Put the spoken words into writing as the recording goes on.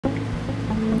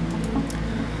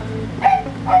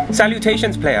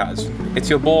Salutations, players! It's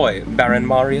your boy, Baron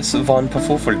Marius von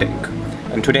Pafuffeldink,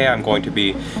 and today I'm going to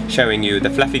be showing you the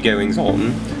fluffy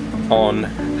goings-on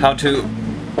how to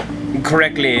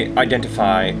correctly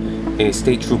identify a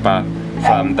state trooper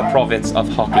from the province of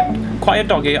Hochland. Quiet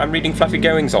doggy, I'm reading fluffy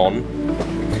goings-on.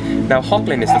 Now,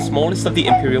 Hochland is the smallest of the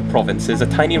imperial provinces, a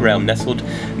tiny realm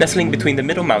nestling between the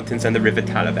Middle Mountains and the River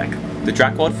Talabek. The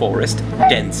Drakwald Forest,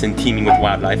 dense and teeming with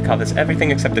wildlife, covers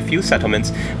everything except a few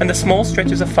settlements and the small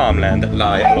stretches of farmland that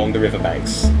lie along the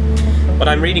riverbanks. What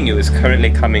I'm reading you is currently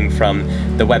coming from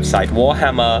the website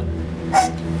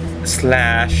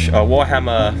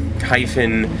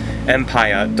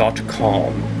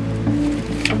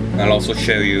Warhammer-empire.com. I'll also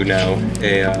show you now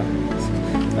a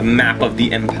map of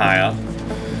the Empire,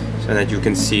 so that you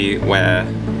can see where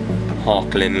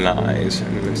Hochland lies.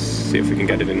 And let's see if we can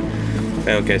get it in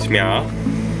focus now.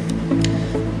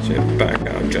 So back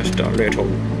out just a little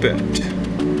bit.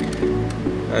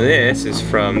 Now this is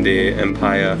from the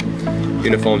Empire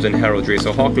Uniforms and Heraldry.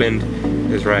 So Hochland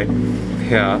is right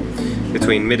here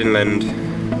between Middenland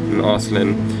and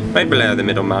Osland, right below the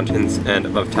Middle Mountains and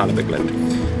above Talabekland.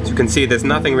 So you can see there's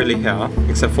nothing really here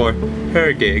except for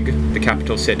Hergig, the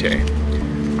capital city.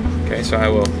 Okay, so I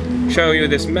will show you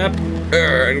this map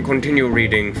and continue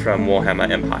reading from Warhammer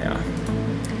Empire.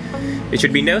 It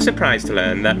should be no surprise to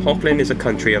learn that Hochland is a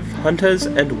country of hunters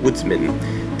and woodsmen.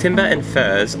 Timber and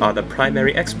furs are the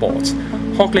primary exports.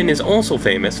 Hochland is also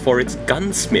famous for its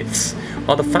gunsmiths.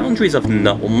 While the foundries of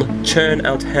Nuln churn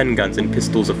out handguns and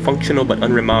pistols of functional but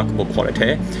unremarkable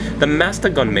quality, the master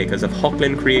gunmakers of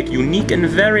Hochland create unique and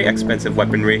very expensive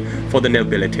weaponry for the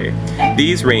nobility.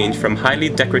 These range from highly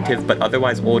decorative but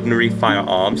otherwise ordinary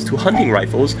firearms to hunting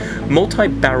rifles,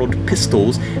 multi-barreled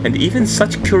pistols, and even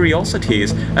such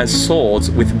curiosities as swords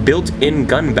with built-in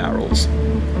gun barrels.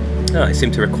 I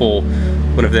seem to recall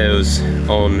one of those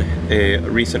on a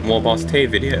recent Warboss Tay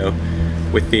video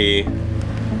with the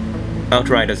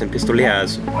Outriders and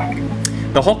Pistoliers.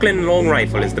 The Hochland long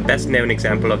rifle is the best known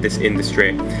example of this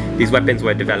industry. These weapons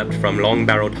were developed from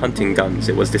long-barreled hunting guns.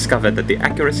 It was discovered that the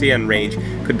accuracy and range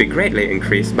could be greatly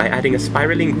increased by adding a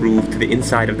spiraling groove to the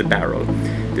inside of the barrel.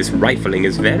 This rifling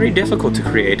is very difficult to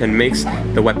create and makes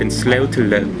the weapon slow to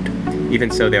load.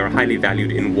 Even so, they are highly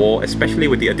valued in war, especially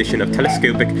with the addition of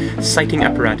telescopic sighting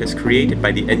apparatus created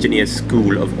by the engineers'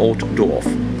 school of Altdorf.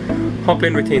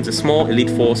 Hochland retains a small elite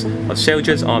force of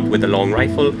soldiers armed with a long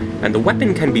rifle, and the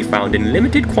weapon can be found in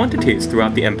limited quantities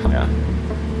throughout the Empire.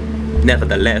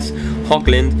 Nevertheless,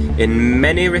 Hochland, in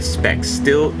many respects,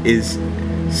 still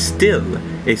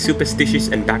a superstitious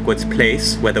and backwards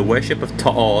place where the worship of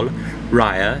Ta'al,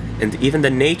 Raya, and even the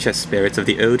nature spirits of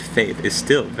the old faith is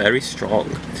still very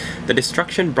strong. The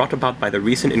destruction brought about by the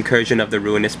recent incursion of the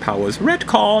ruinous powers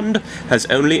retconned has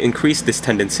only increased this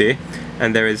tendency,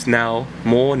 and there is now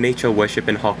more nature worship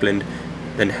in Hochland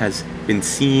than has been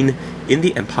seen in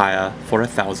the Empire for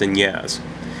 1,000 years.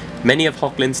 Many of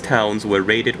Hochland's towns were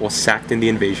raided or sacked in the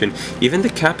invasion, even the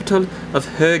capital of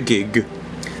Hergig.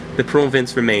 The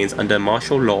province remains under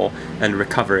martial law, and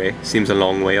recovery seems a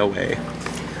long way away.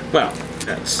 Well,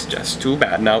 that's just too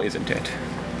bad now, isn't it?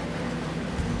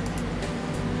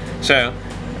 So,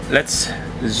 let's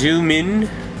zoom in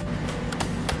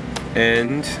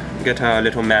and get our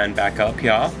little man back up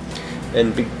here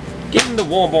and begin the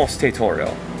Warboss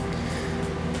tutorial.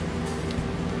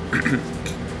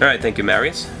 Alright, thank you,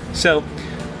 Marius. So,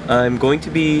 I'm going to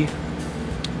be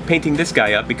painting this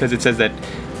guy up because it says that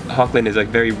Hochland is a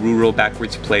very rural,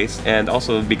 backwards place, and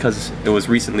also because it was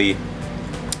recently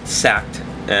sacked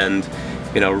and,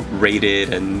 you know,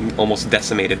 raided and almost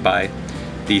decimated by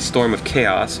the Storm of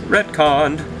Chaos.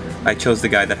 Retconned! I chose the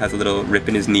guy that has a little rip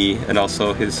in his knee, and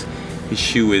also his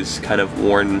shoe is kind of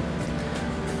worn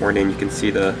in. You can see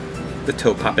the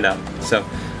toe popping out. So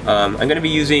I'm going to be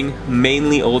using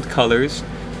mainly old colors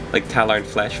like Talar and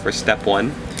Flesh for step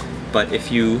 1, but if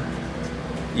you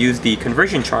use the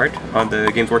conversion chart on the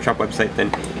Games Workshop website,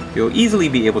 then you'll easily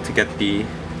be able to get the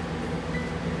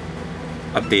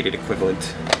updated equivalent,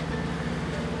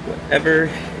 whatever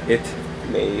it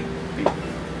may be.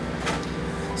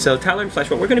 So Talar and Flesh,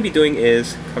 what we're going to be doing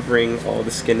is covering all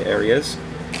the skin areas.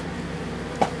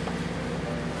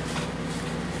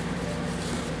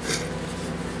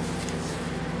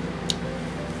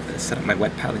 Let's set up my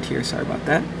wet palette here, sorry about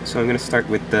that. So I'm going to start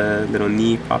with the little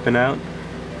knee popping out.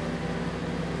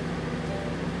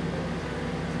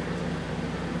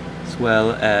 As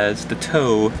well as the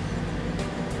toe,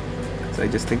 because I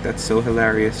just think that's so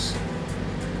hilarious.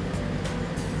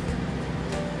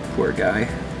 Poor guy.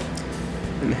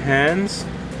 And hands.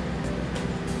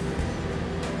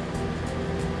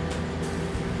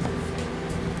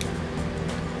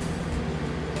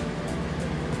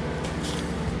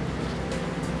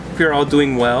 Hope you're all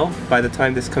doing well. By the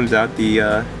time this comes out, the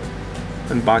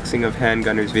unboxing of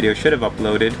Handgunners video should have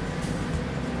uploaded.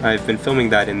 I've been filming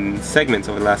that in segments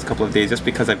over the last couple of days just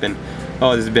because I've been,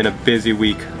 oh, this has been a busy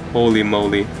week. Holy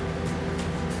moly.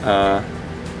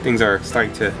 Things are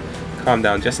starting to calm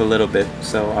down just a little bit,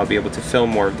 so I'll be able to film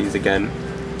more of these again.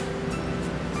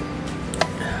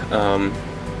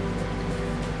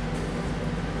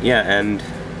 Yeah, and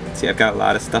see, I've got a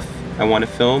lot of stuff I want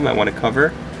to film, I want to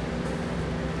cover.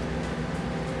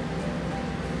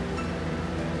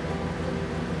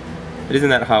 But isn't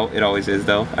that how it always is,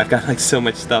 though? I've got like so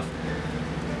much stuff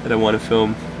that I want to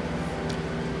film.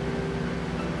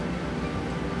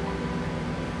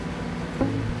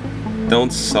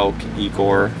 Don't sulk,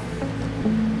 Igor.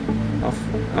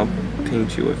 I'll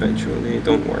paint you eventually,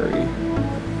 don't worry.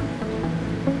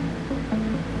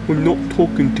 I'm not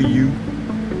talking to you.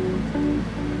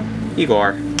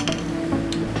 Igor.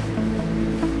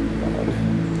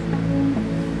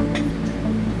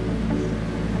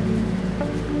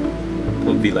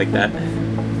 It'll be like that.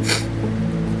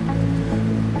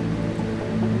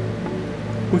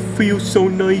 I feel so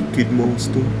naked,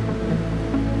 Master.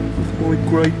 With my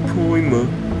great primer.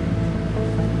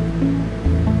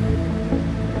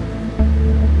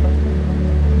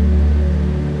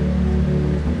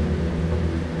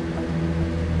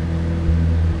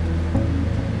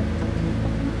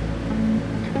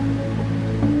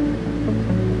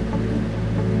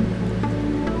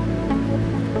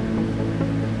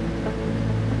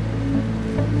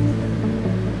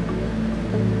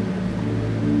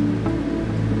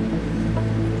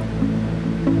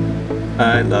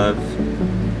 I love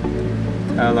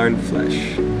Talarn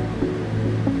Flesh.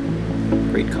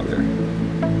 Great color.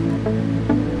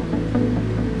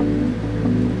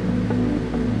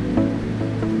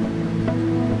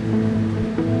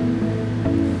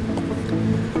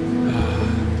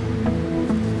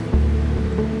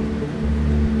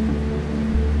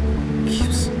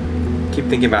 Keep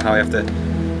thinking about how I have to.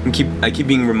 I keep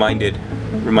being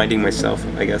reminding myself,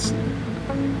 I guess,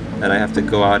 that I have to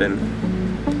go out and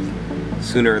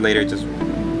sooner or later just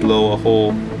blow a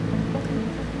whole,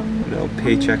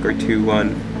 paycheck or two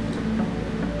on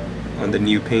the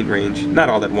new paint range. Not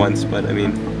all at once, but I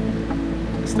mean,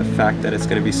 it's the fact that it's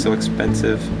going to be so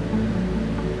expensive.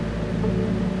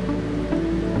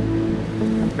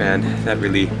 Man, that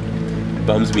really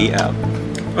bums me out.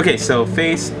 Okay, so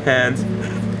face, hands,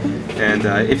 and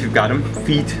if you've got them,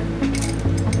 feet.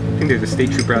 I think there's a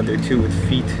state trooper out there too with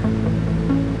feet.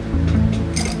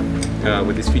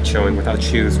 With his feet showing without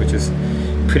shoes, which is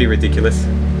pretty ridiculous.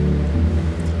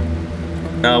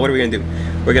 What are we gonna do?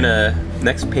 We're gonna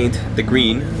next paint the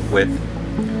green with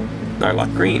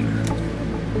Narlock Green.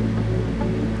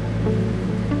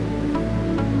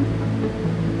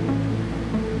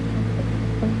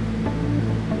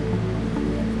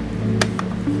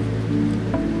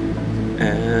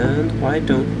 And why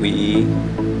don't we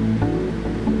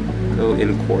go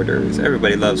in quarters?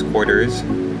 Everybody loves quarters.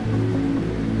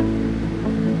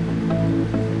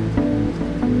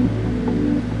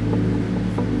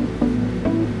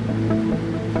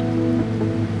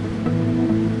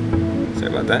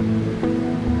 That.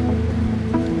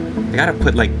 I gotta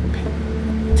put like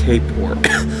tape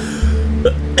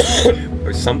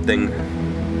or something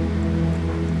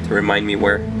to remind me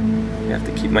where I have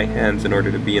to keep my hands in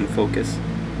order to be in focus.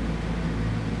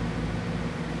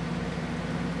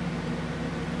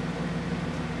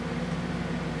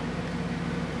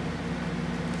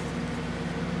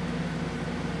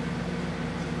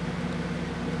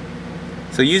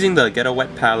 So using the Get a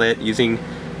Wet palette, using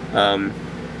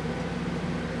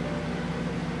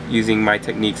my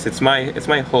techniques, it's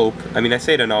my hope. I mean, I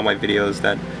say it in all my videos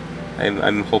that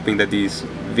I'm hoping that these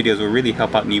videos will really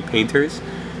help out new painters,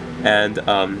 and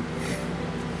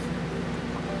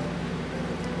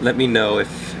let me know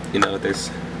if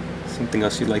there's something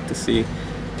else you'd like to see.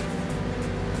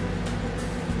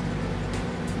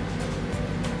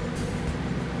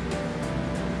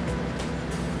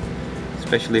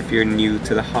 Especially if you're new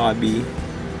to the hobby.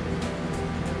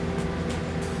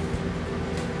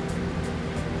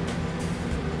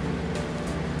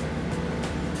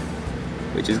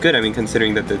 Which is good, I mean,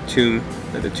 considering that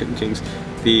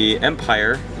the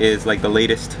Empire is like the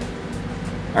latest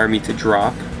army to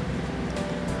drop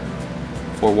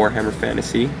for Warhammer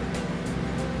Fantasy.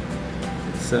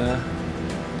 It's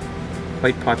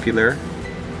quite popular.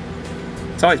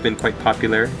 It's always been quite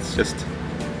popular.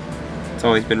 It's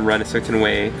always been run a certain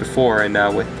way before, and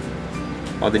now with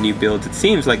all the new builds, it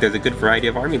seems like there's a good variety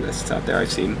of army lists out there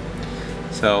I've seen.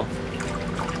 So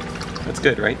that's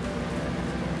good, right?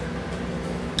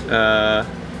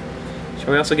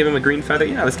 Shall we also give him a green feather?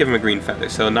 Yeah, let's give him a green feather.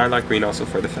 So Nylock green also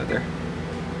for the feather.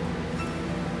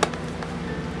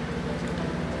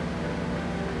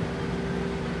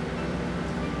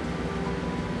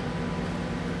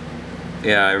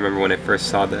 Yeah, I remember when I first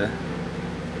saw the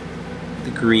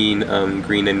green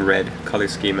and red color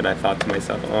scheme, and I thought to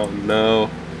myself, oh no,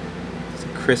 it's a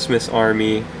Christmas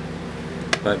army.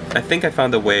 But I think I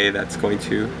found a way that's going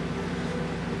to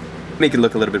make it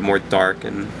look a little bit more dark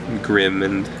and grim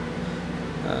and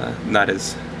not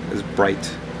as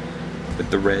bright with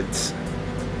the reds.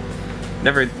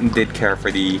 Never did care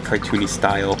for the cartoony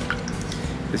style,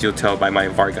 as you'll tell by my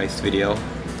Vargeist video.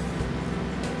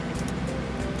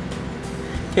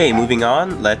 Okay, moving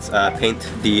on, let's paint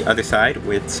the other side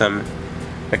with some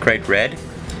Macrite red.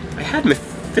 I had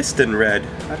Mephiston red,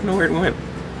 I don't know where it went.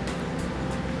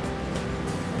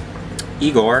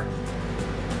 Igor.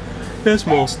 Yes,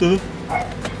 master.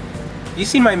 You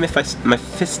see my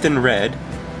Mephiston red?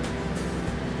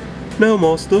 No,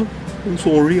 master. I'm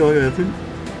sorry, I haven't.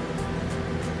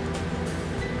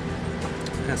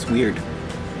 That's weird.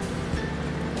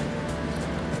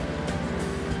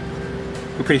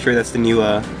 I'm pretty sure that's the new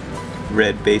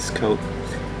red base coat.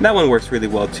 That one works really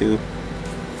well too.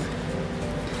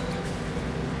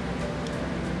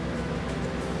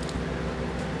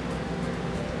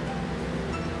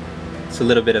 It's a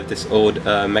little bit of this old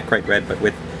Macrite red, but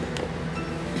with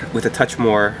a touch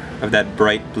more of that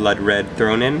bright blood red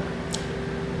thrown in.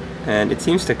 And it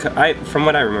seems to, from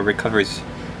what I remember, it covers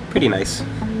pretty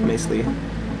nicely.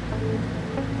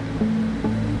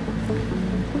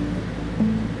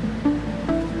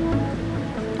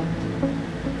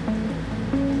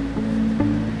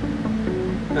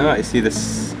 Oh, I see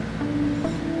this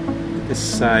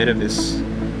side of his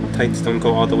tights don't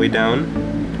go all the way down,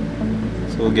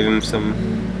 so we'll give him some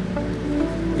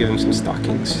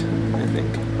stockings, I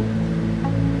think.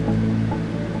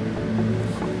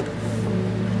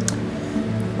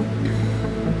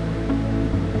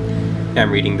 I'm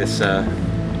reading this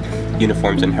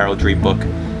Uniforms and Heraldry book.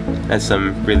 It has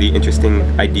some really interesting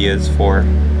ideas for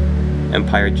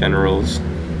Empire generals.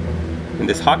 In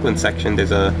this Hochland section,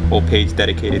 there's a whole page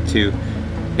dedicated to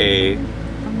a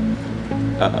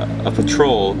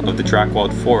patrol of the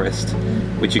Dracwald Forest,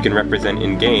 which you can represent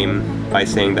in game by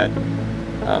saying that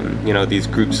you know, these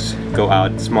groups go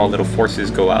out, small little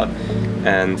forces go out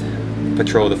and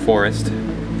patrol the forest.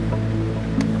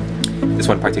 This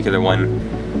one particular one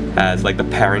has like the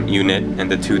parent unit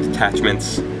and the 2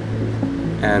 detachments,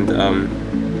 and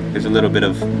there's a little bit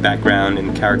of background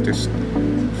and character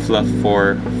fluff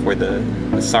for the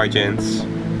sergeants,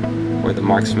 or the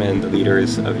marksmen, the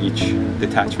leaders of each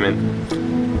detachment.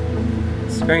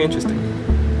 It's very interesting.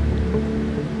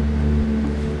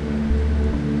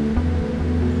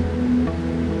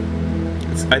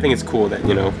 I think it's cool that,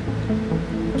 you know,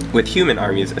 with human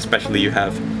armies especially, you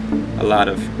have a lot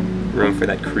of room for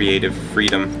that creative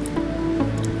freedom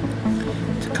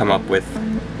to come up with,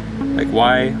 like,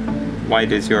 why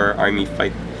does your army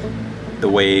fight the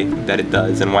way that it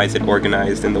does, and why is it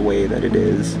organized in the way that it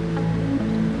is?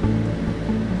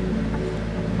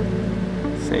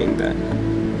 Saying that,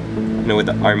 you know, with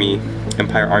the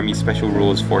Empire Army special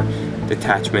rules for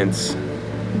detachments,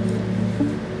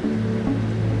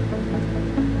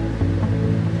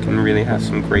 can really have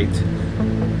some great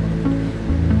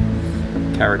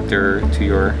character to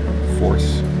your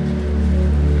force.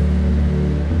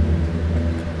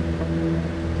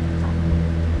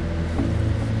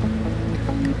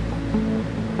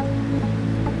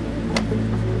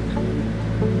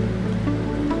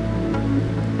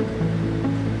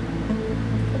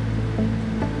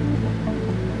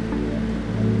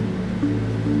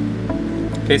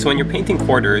 Okay, so when you're painting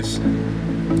quarters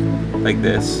like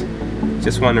this,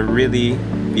 just want to really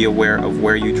be aware of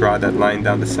where you draw that line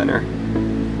down the center.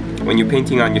 When you're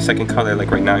painting on your second color, like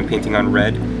right now I'm painting on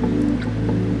red,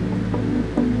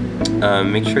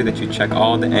 make sure that you check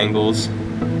all the angles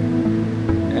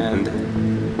and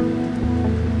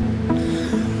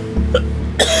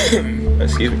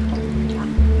excuse me,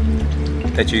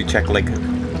 that you check like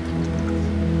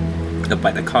up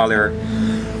by the collar,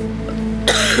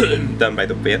 done by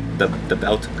the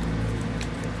belt.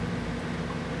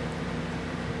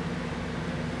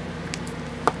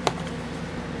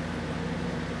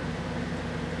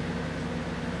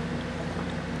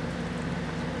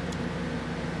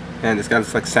 Man, this guy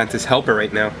looks like Santa's helper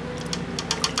right now.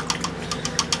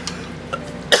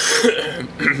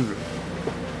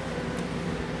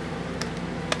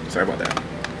 Sorry about that.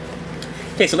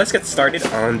 Okay, so let's get started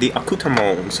on the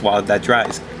accoutrements while that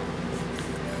dries.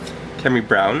 Camry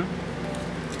Brown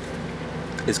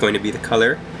is going to be the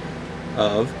color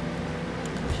of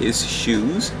his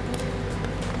shoes.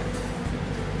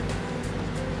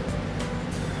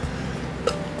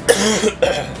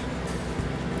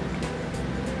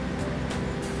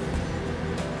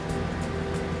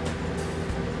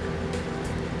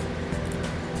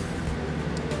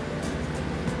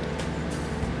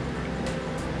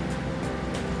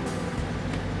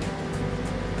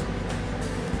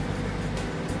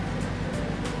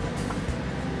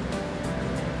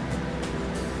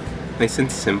 Nice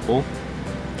and simple.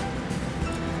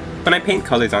 When I paint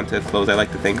colors onto clothes, I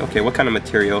like to think, okay, what kind of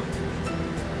material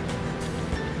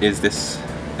is this,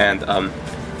 and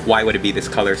why would it be this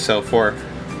color? So for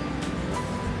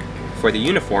the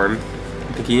uniform,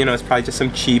 I'm thinking, you know, it's probably just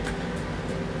some cheap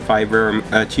fiber,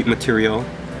 cheap material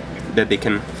that they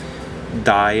can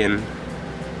dye in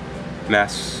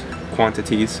mass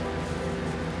quantities.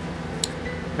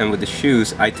 And with the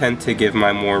shoes, I tend to give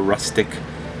my more rustic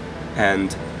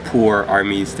and poor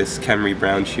armies this Khemri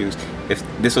brown shoes. If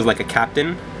this was like a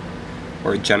captain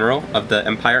or a general of the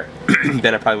empire,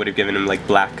 then I probably would have given him like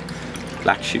black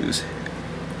shoes.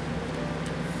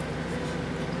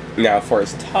 Now for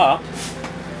his top,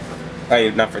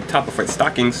 not for the top, but for his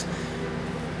stockings,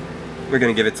 we're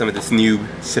gonna give it some of this new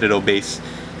Citadel base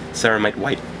ceramite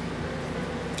white.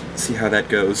 See how that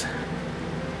goes.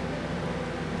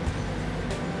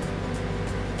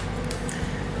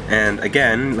 And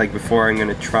again, like before, I'm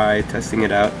gonna try testing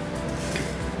it out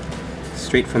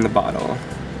straight from the bottle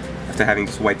after having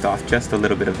just wiped off just a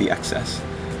little bit of the excess.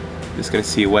 Just gonna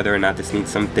see whether or not this needs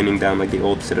some thinning down like the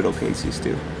old Citadel paints used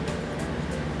to.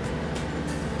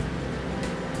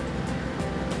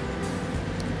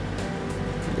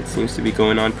 It seems to be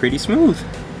going on pretty smooth.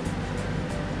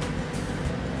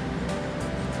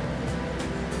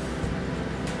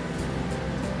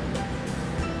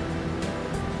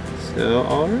 So,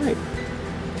 alright.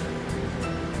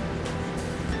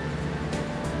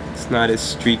 It's not as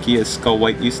streaky as Skull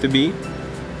White used to be.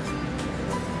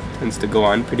 Tends to go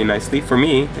on pretty nicely. For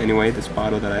me, anyway, this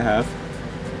bottle that I have.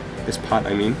 This pot,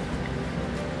 I mean.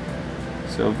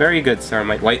 So, very good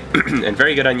ceramite white, and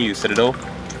very good on you, Citadel.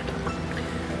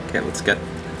 Okay, let's get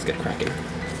cracking.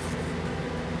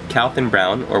 Calthan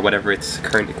brown, or whatever its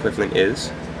current equivalent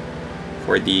is,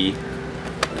 for the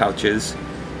pouches.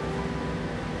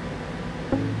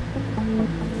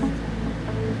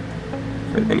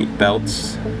 For any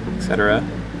belts, etc.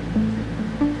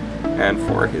 And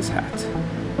for his hat.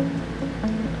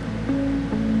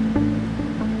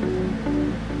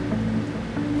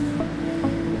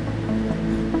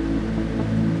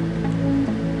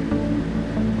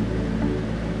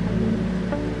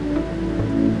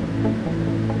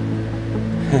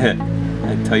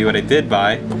 I tell you what I did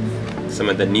buy. Some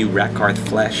of the new Rakarth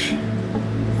flesh.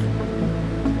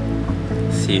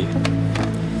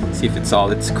 See if it's all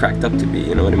it's cracked up to be,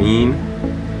 you know what I mean?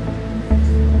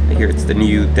 I hear it's the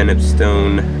new Deneb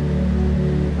stone.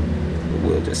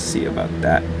 We'll just see about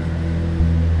that.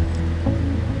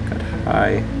 Got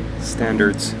high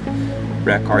standards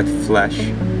Rakarth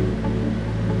flesh.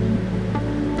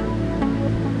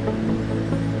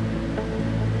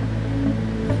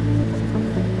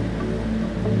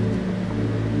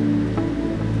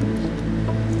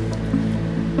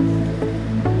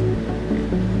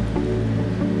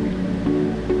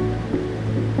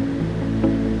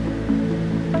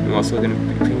 I'm also going to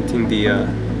be painting the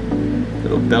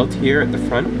little belt here at the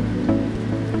front.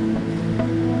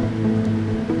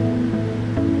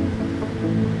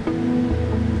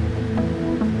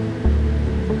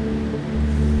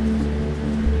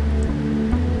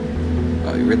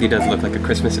 Oh, he really does look like a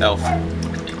Christmas elf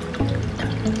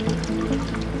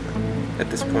at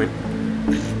this point.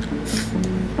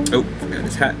 Oh, forgot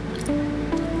his hat.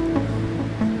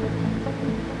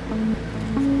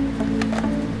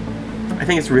 I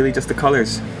think it's really just the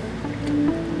colors.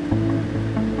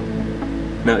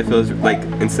 No, it feels like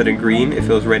instead of green, it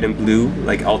feels red and blue,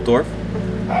 like Altdorf.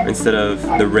 Or instead of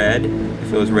the red, it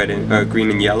feels red and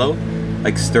green and yellow,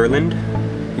 like Stirland.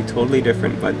 Be totally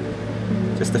different, but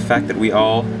just the fact that we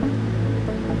all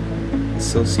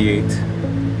associate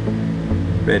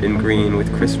red and green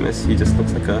with Christmas, he just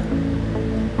looks like a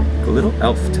little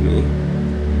elf to me.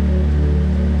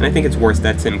 And I think it's worse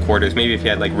that's in quarters. Maybe if you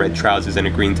had like red trousers and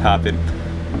a green top, it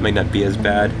might not be as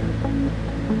bad.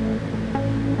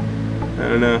 I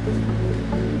don't know.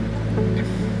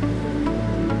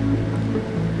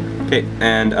 Okay,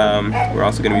 and we're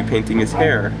also going to be painting his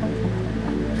hair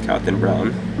with Calthan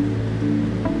brown.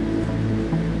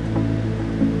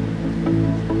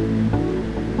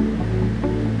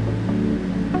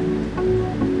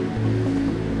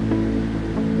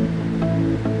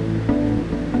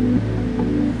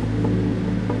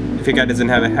 If your guy doesn't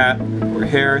have a hat or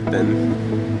hair, then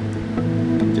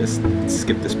you can just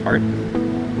skip this part.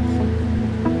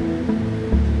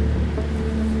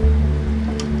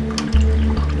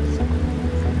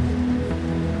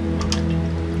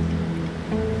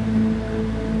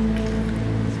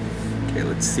 Okay,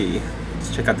 let's see.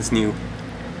 Let's check out this new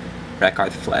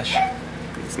Rakarth flesh.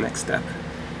 This next step.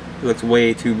 It looks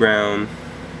way too brown.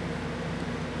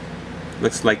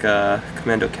 Looks like a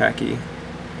commando khaki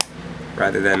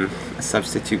rather than a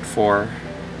substitute for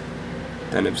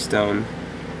Deneb stone.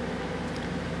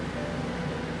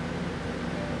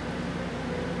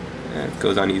 And it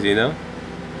goes on easy though.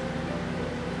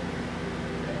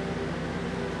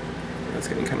 It's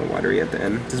getting kind of watery at the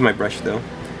end. This is my brush though.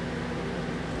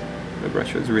 My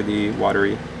brush was really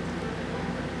watery.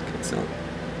 Okay, so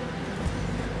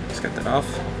just got that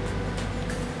off.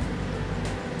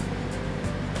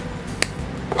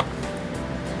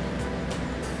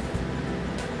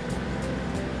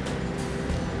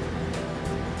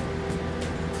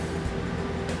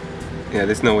 Yeah,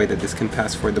 there's no way that this can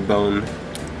pass for the bone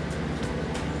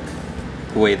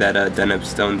the way that Deneb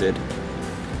stone did.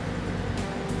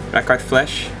 Rakarth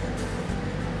flesh.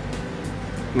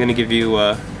 I'm gonna give you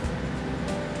a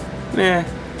meh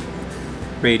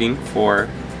rating for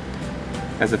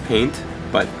as a paint,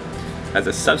 but as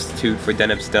a substitute for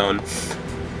Deneb stone,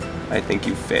 I think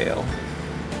you fail.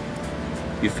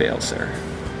 You fail, sir.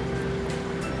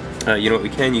 You know what we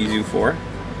can use you for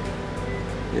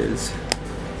is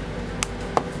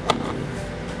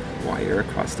wire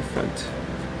across the front.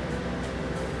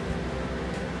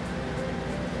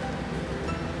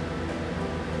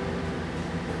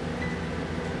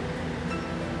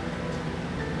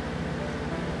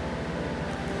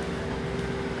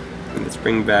 And let's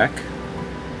bring back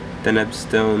Deneb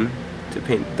stone to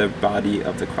paint the body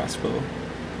of the crossbow.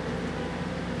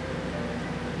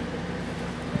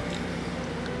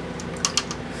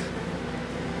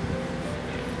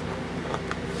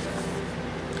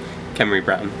 Camry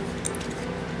brown.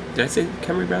 Did I say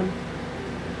Camry brown?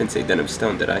 Didn't say Deneb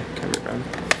stone, did I? Camry brown.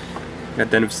 Got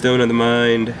Deneb stone on the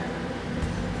mind.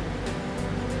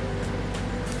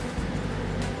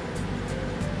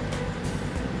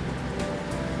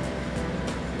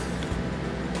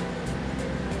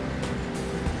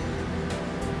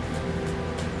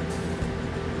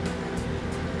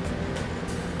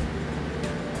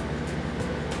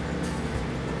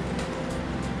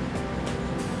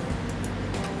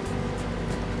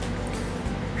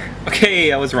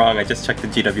 Okay, I was wrong. I just checked the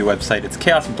GW website. It's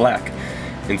Chaos Black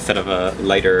instead of a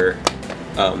lighter,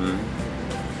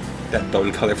 that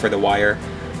bone color for the wire.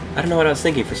 I don't know what I was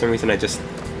thinking. For some reason, I just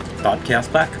thought Chaos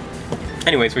Black.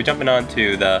 Anyways, we're jumping on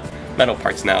to the metal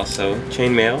parts now. So,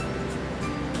 chainmail.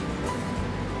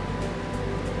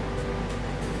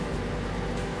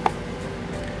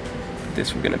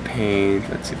 This we're gonna paint.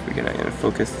 Let's see if we're gonna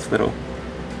focus this little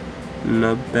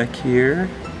nub back here.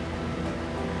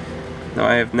 Now,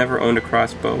 I have never owned a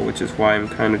crossbow, which is why I'm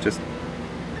kind of just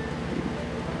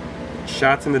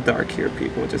shots in the dark here,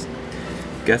 people. Just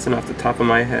guessing off the top of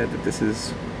my head that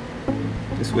this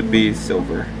would be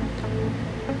silver.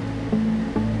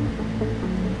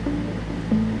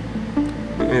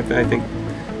 I think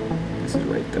this is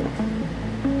right though.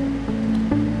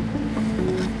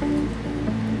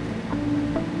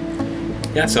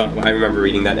 Yeah, so I remember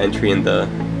reading that entry in the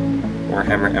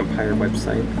Warhammer Empire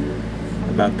website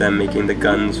about them making the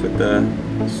guns with the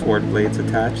sword blades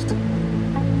attached.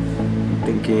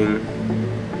 Thinking,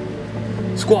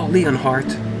 Squall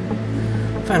Leonhardt,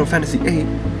 Final Fantasy VIII,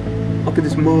 up in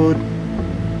this mud.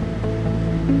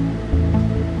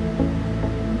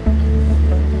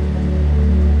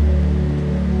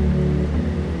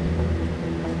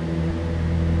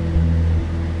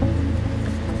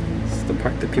 This is the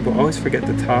part that people always forget,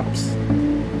 the tops.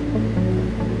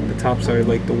 Tops are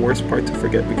like the worst part to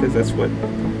forget because that's what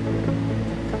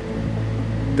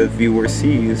the viewer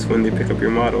sees when they pick up your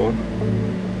model.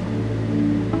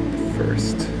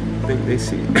 First thing they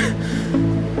see.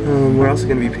 We're also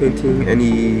going to be painting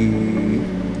any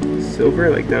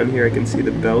silver. Like down here I can see the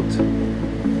belt,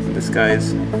 this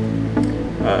guy's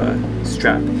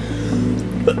strap.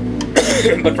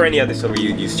 But for any other silver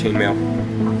you'd use chainmail.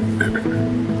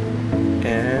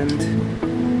 And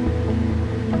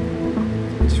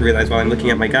realize while I'm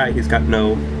looking at my guy, he's got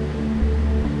no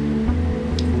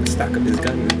stock of his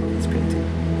gun. It's painting.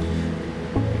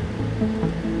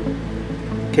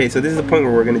 Okay, so this is the point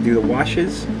where we're going to do the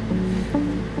washes,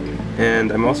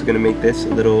 and I'm also going to make this a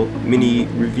little mini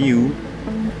review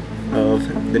of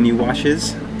the new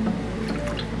washes.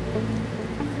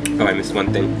 Oh, I missed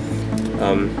one thing.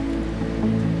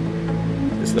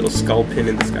 The nice little skull pin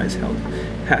in this guy's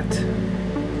hat.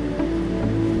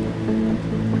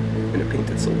 I'm gonna paint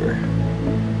it silver.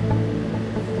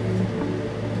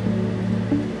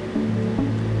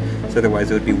 So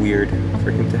otherwise it would be weird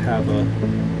for him to have a...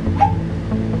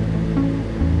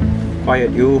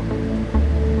 Quiet, you! For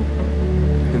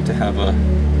him to have a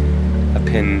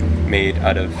pin made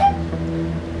out of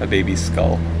a baby's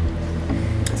skull.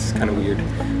 This is kind of weird.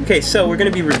 Okay, so we're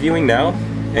going to be reviewing now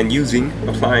and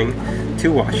applying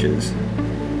 2 washes.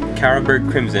 Carroburg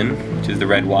Crimson, which is the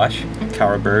red wash.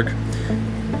 Carroburg,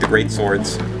 the great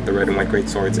swords, the red and white great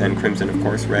swords, and Crimson, of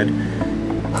course, red.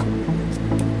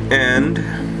 And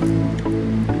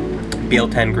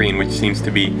BL10 green, which seems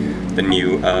to be the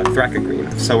new Thraka green.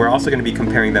 So we're also going to be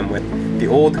comparing them with the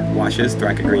old washes,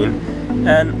 Thraka green,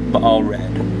 and Baal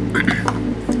red.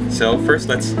 So first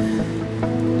let's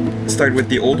start with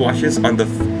the old washes on the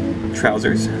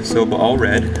trousers. So Baal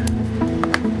red,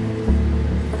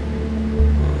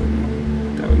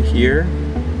 down here.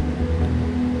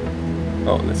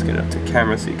 Oh, let's get it up to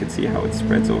camera so you can see how it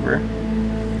spreads over.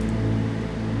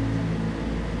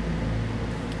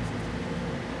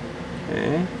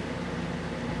 Okay.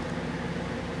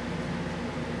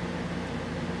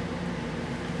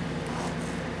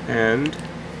 And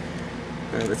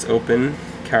let's open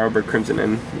Carroburg Crimson,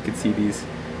 and you can see these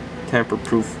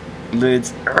tamper-proof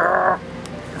lids.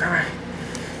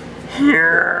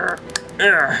 Here.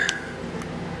 There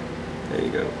you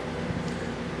go.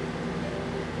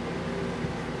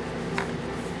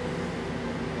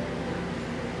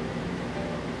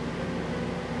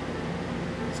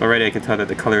 So already I can tell that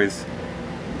the color is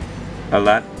a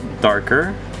lot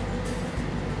darker,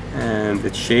 and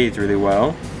it shades really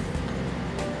well.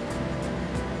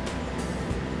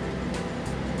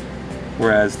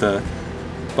 Whereas the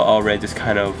Baal red just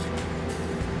kind of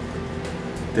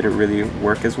didn't really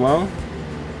work as well.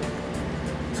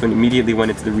 So it immediately went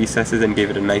into the recesses and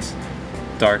gave it a nice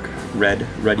dark red,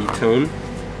 ruddy tone.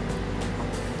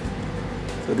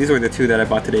 So these were the 2 that I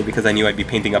bought today because I knew I'd be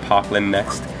painting up Hochland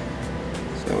next.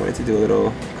 So I wanted to do a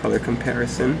little color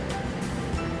comparison.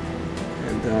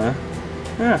 And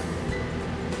yeah,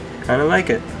 kind of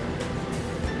like it.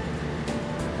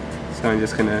 So I'm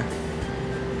just gonna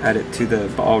add it to the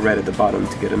Baal red at the bottom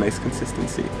to get a nice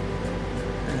consistency.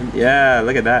 And yeah,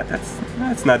 look at that.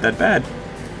 That's not that bad.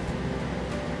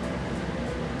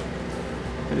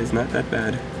 It is not that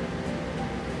bad.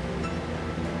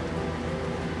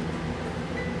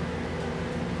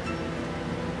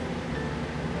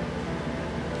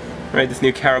 Alright, this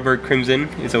new Carroburg Crimson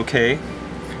is okay.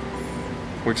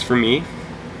 Works for me.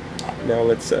 Now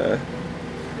let's see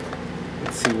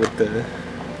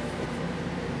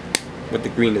what the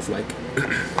green is like.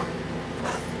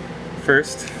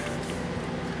 First,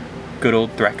 good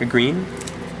old Thraka green.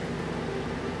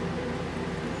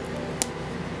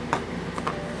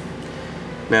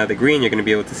 Now the green you're going to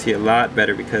be able to see a lot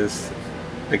better because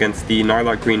against the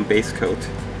Narlock green base coat,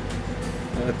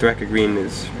 Thraka green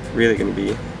is really going to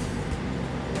be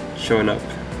showing up,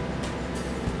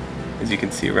 as you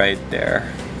can see right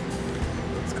there.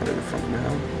 Let's color the front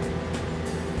now,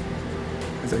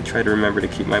 as I try to remember to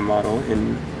keep my model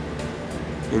in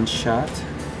shot.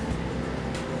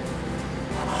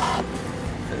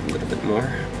 And a little bit more.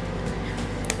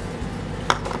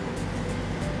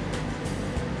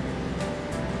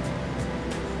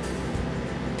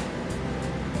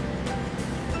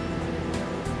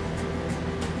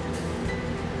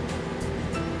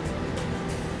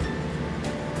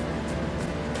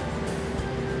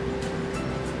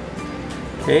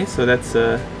 Okay, so that's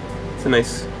a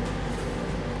nice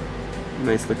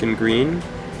looking green.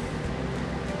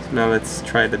 So now let's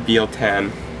try the BL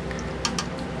tan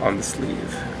on the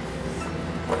sleeve.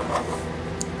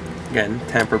 Again,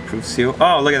 tamper-proof seal.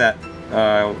 Oh, look at that!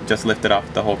 Just lifted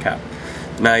off the whole cap.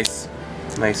 Nice,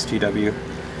 nice GW.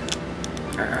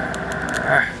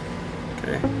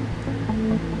 Okay.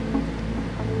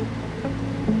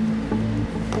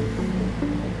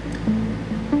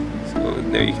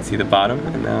 There you can see the bottom,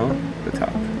 and now the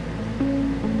top.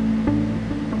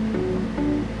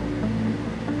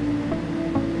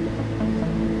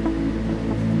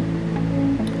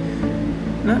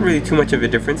 Not really too much of a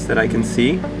difference that I can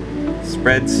see.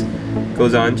 Spreads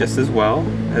goes on just as well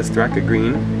as Thraka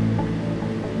green.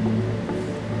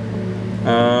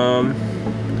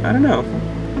 I don't know.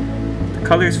 The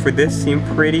colors for this seem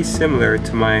pretty similar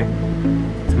to my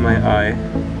eye.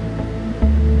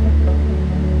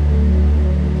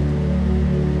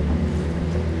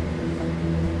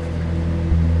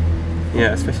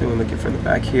 Yeah, especially when looking from the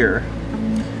back here.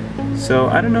 So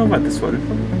I don't know about this one.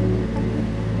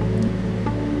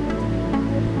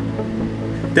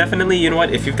 definitely, you know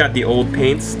what, if you've got the old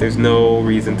paints, there's no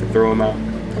reason to throw them out.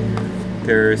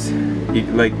 There's,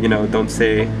 like, you know, don't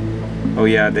say, oh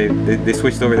yeah, they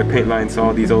switched over their paint line, so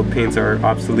all these old paints are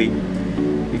obsolete.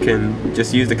 You can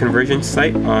just use the conversion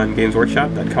site on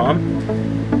gamesworkshop.com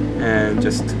and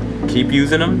just keep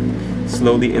using them.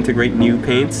 Slowly integrate new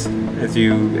paints as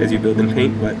you build in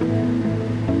paint, but I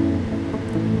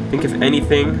think if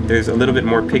anything, there's a little bit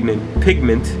more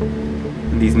pigment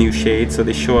in these new shades, so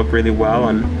they show up really well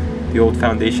on the old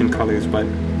foundation colors. But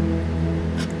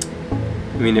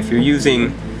I mean, if you're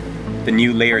using the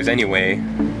new layers anyway,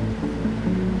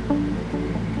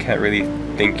 can't really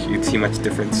think you'd see much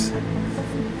difference.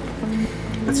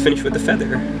 Let's finish with the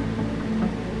feather.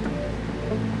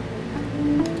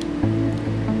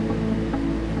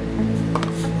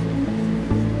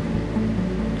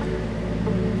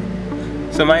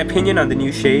 So my opinion on the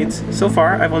new shades, so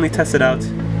far I've only tested out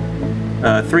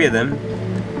 3 of them.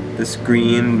 This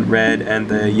green, red, and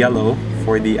the yellow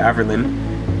for the Averlin.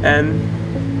 And,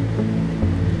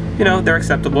 you know, they're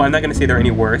acceptable. I'm not going to say they're any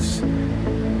worse.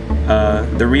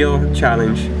 The real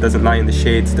challenge doesn't lie in the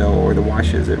shades though, or the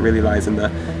washes. It really lies in the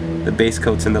base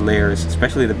coats and the layers,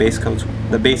 especially the base coats,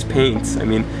 the base paints, I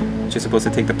mean, which is supposed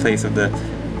to take the place of the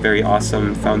very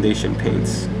awesome foundation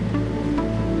paints.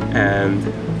 And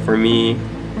for me,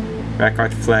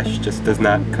 Rackart Flesh just does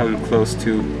not come close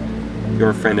to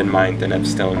your friend and mine, the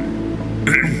Nebstone.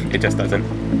 It just doesn't.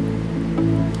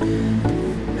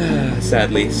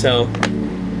 Sadly. So,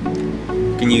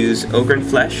 you can use Ogren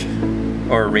Flesh,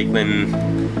 or Rakelin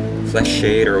Flesh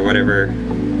Shade, or whatever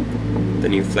the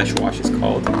new flesh wash is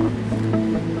called.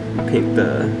 Paint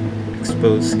the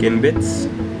exposed skin bits.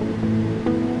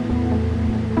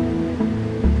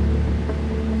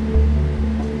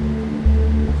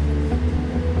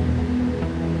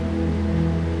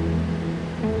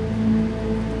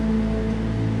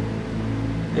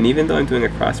 And even though I'm doing a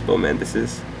crossbowman, this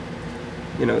is,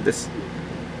 you know, this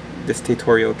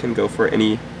tutorial can go for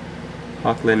any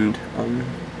Hochland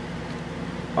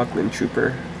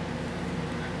trooper.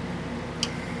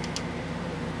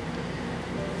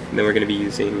 And then we're going to be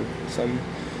using some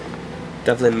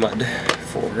Devlin mud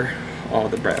for all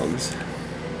the browns.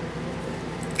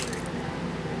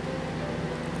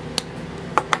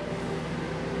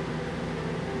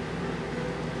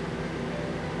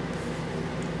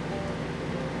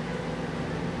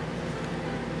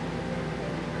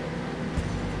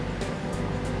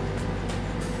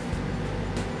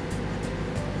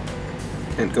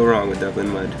 Can't go wrong with Devlin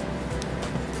mud.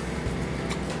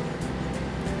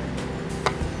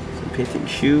 Some painting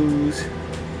shoes.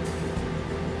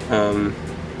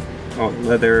 All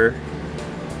leather.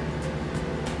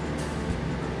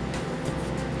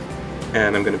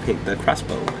 And I'm going to paint the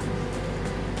crossbow.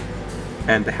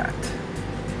 And the hat.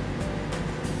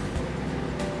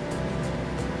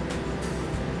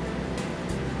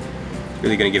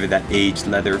 Really going to give it that aged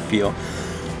leather feel.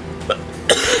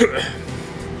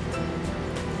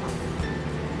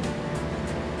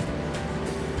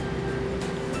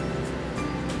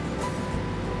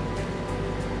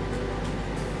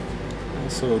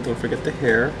 So don't forget the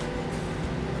hair.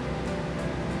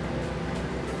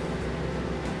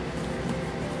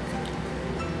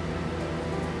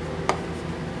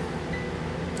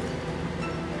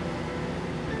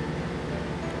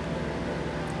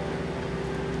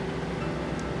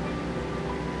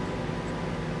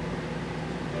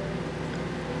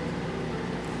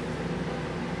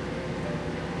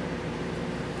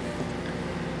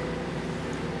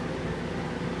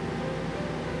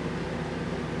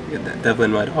 Get that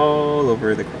Devlin mud all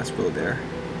over the crossbow there.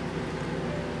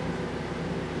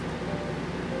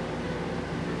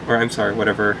 Or I'm sorry,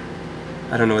 whatever.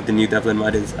 I don't know what the new Devlin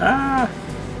mud is. Ah!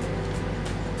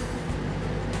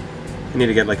 I need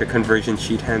to get like a conversion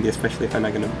sheet handy, especially if I'm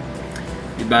not gonna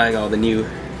be buying all the new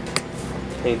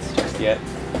paints just yet.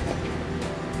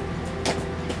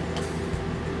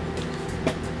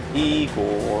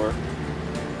 Igor.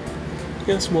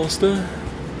 Yes, master.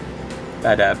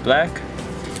 Bad black.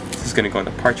 This is going to go on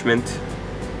the parchment,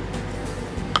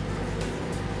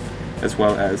 as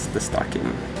well as the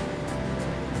stocking.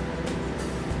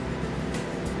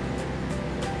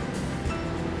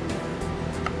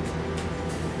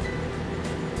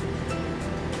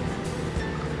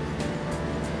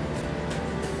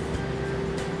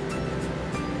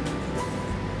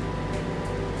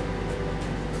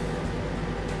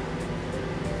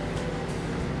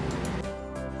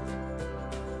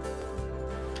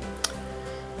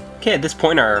 Okay, at this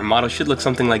point our model should look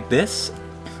something like this,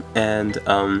 and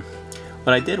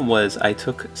what I did was I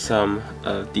took some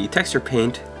of the texture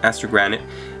paint, Astro Granite,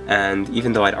 and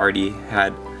even though I'd already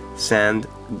had sand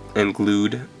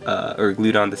glued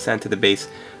on the sand to the base,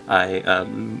 I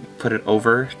put it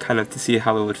over kind of to see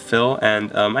how it would fill,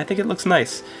 and I think it looks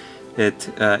nice.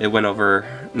 It went over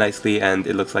nicely, and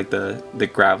it looks like the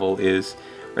gravel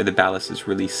or the ballast is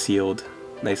really sealed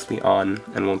nicely on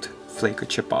and won't flake or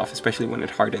chip off, especially when it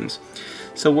hardens.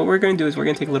 So what we're going to do is we're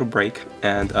going to take a little break,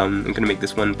 and I'm going to make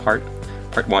this one part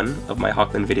 1 of my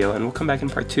Hochland video, and we'll come back in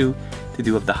part 2 to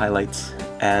do up the highlights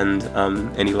and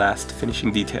any last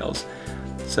finishing details.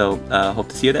 So hope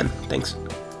to see you then. Thanks.